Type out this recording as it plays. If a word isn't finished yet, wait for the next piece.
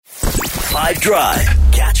5 Drive.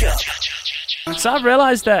 Catch up. So I've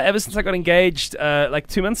realized that ever since I got engaged like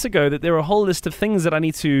 2 months ago that there are a whole list of things that I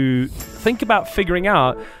need to think about figuring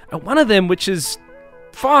out. And one of them, which is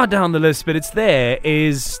far down the list, but it's there,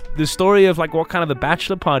 is the story of like what kind of a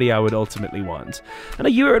bachelor party I would ultimately want. I know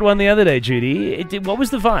you were at one the other day, Judy. What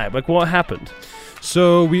was the vibe? Like, what happened?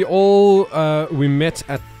 So we met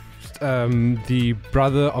at the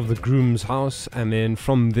brother of the groom's house, and then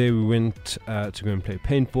from there we went to go and play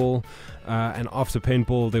paintball. And after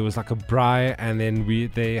paintball, there was like a braai, and then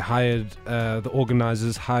the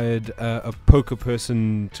organizers hired a poker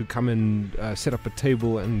person to come and set up a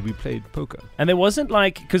table, and we played poker. And there wasn't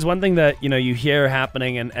like, because one thing that you hear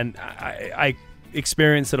happening, and I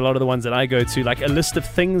experienced at a lot of the ones that I go to, like a list of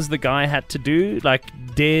things the guy had to do, like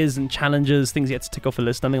dares and challenges, things he had to tick off a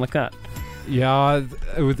list, something like that. Yeah,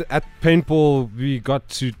 at paintball we got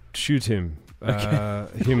to shoot him. Okay.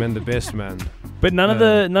 Him and the best man. But none of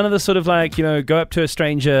the sort of like, go up to a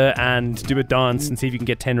stranger and do a dance and see if you can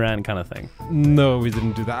get 10 rand kind of thing. No, we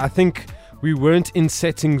didn't do that. I think we weren't in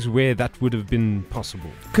settings where that would have been possible.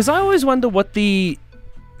 Because I always wonder what the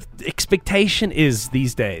expectation is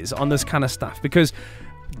these days on this kind of stuff. Because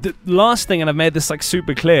the last thing, and I've made this like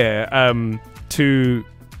super clear and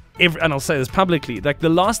I'll say this publicly, like the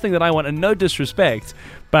last thing that I want, and no disrespect,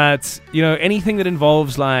 but anything that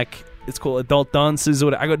involves like, it's called adult dances or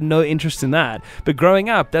whatever, I got no interest in that. But growing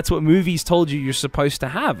up, that's what movies told you you're supposed to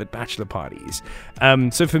have at bachelor parties.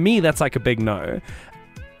 So for me, that's like a big no.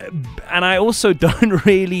 And I also don't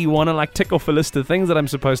really want to like tick off a list of things that I'm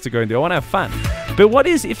supposed to go and do. I want to have fun. But what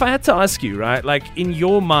is, if I had to ask you, right, like in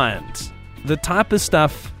your mind, the type of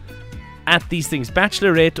stuff at these things,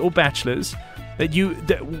 bachelorette or bachelors,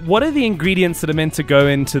 what are the ingredients that are meant to go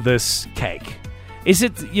into this cake? Is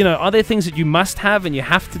it, are there things that you must have and you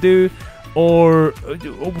have to do? Or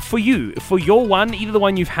for you, for your one, either the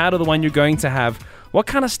one you've had or the one you're going to have, what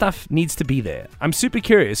kind of stuff needs to be there? I'm super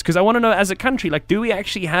curious because I want to know, as a country, like, do we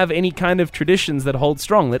actually have any kind of traditions that hold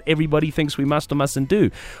strong that everybody thinks we must or mustn't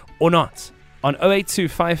do? Or not? On 082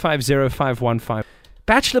 550 515.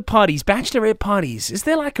 Bachelor parties, bachelorette parties, is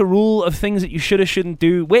there like a rule of things that you should or shouldn't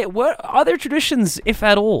do? Where are there traditions, if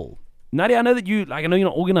at all? Nadia, I know that I know you're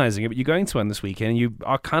not organizing it, but you're going to one this weekend and you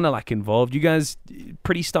are kind of like involved. You guys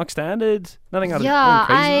pretty stock standard? Nothing out of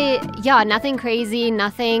crazy? Nothing crazy,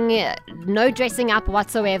 no dressing up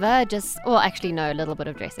whatsoever. No, a little bit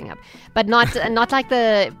of dressing up. But not like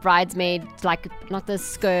the bridesmaid, like not the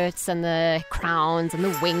skirts and the crowns and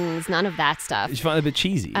the wings, none of that stuff. You find it a bit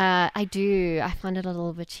cheesy? I do. I find it a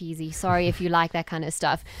little bit cheesy. Sorry if you like that kind of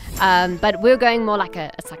stuff. But we're going more like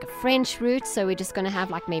it's like a French route, so we're just going to have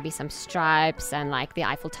like maybe some stripes and like the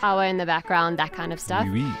Eiffel Tower in the background, that kind of stuff.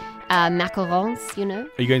 Oui. Macarons,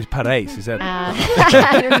 Are you going to Paris? Is that?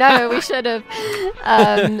 No, we should have.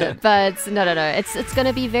 But no. It's going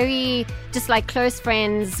to be very just like close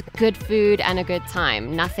friends, good food, and a good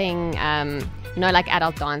time. Nothing, no like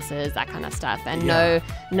adult dances, that kind of stuff, and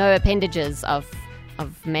no appendages of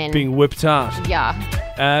men being whipped out.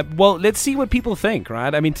 Yeah. Well, let's see what people think,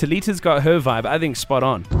 right? I mean, Talita's got her vibe. I think spot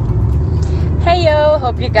on. Hey yo,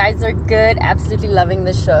 hope you guys are good. Absolutely loving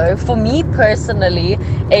the show. For me personally,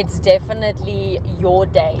 it's definitely your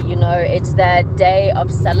day, it's that day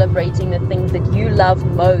of celebrating the things that you love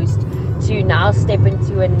most, to now step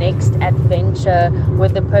into a next adventure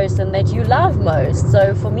with the person that you love most.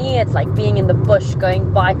 So for me, it's like being in the bush,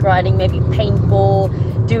 going bike riding, maybe paintball,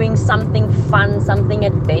 doing something fun, something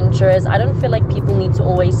adventurous. I don't feel like people need to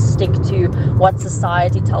always stick to what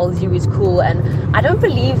society tells you is cool, and I don't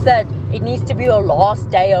believe that it needs to be your last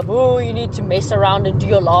day of, you need to mess around and do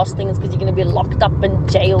your last things because you're going to be locked up in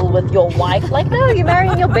jail with your wife. Like, no, you're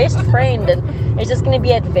marrying your best friend, and it's just going to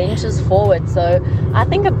be adventures forward. So I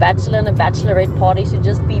think a bachelor and a bachelorette party should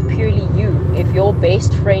just be purely you. If your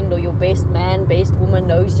best friend or your best man, best woman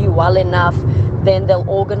knows you well enough, then they'll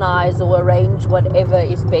organize or arrange whatever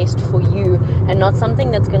is best for you, and not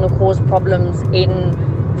something that's going to cause problems in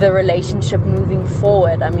the relationship moving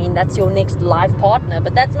forward. I mean, that's your next life partner,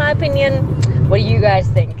 but that's my opinion. What do you guys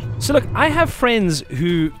think? So look, I have friends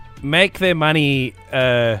who make their money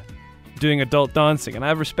doing adult dancing, and I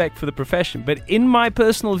have respect for the profession, but in my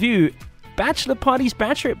personal view, bachelor parties,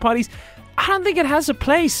 bachelorette parties, I don't think it has a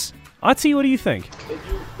place. Artie, what do you think?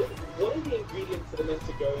 What are the ingredients that are meant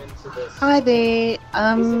to go into this? Hi there.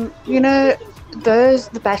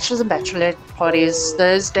 The bachelors and bachelorette parties,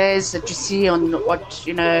 those days that you see on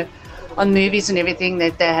on movies and everything,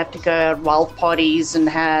 that they have to go at wild parties and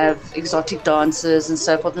have exotic dances and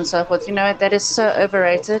so forth and so forth. That is so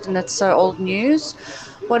overrated and that's so old news.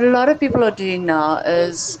 What a lot of people are doing now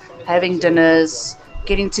is having dinners,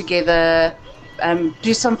 getting together,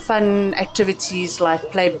 do some fun activities like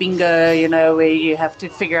play bingo, you know, where you have to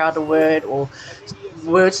figure out a word or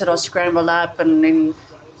words that are scrambled up and then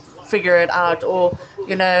figure it out, or,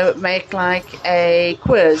 you know, make like a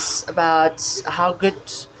quiz about how good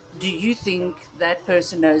do you think that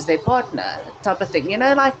person knows their partner, type of thing, you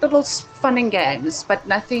know, like little fun and games, but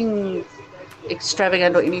nothing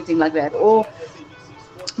extravagant or anything like that. Or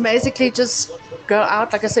basically just go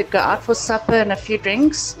out, like I said, go out for supper and a few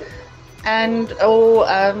drinks, or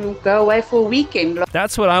go away for a weekend.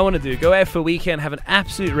 That's what I want to do. Go out for a weekend, have an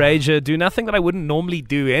absolute rager, do nothing that I wouldn't normally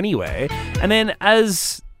do anyway, and then,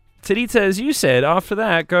 as Tadita, as you said, after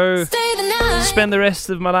that, go spend the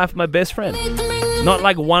rest of my life with my best friend. Not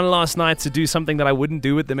like one last night to do something that I wouldn't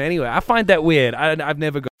do with them anyway. I find that weird. I've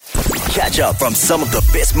never got... Catch up from some of the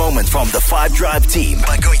best moments from the 5 Drive team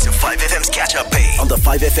by going to 5FM's catch-up page on the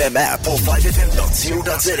 5FM app or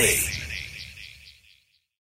 5FM.co.za.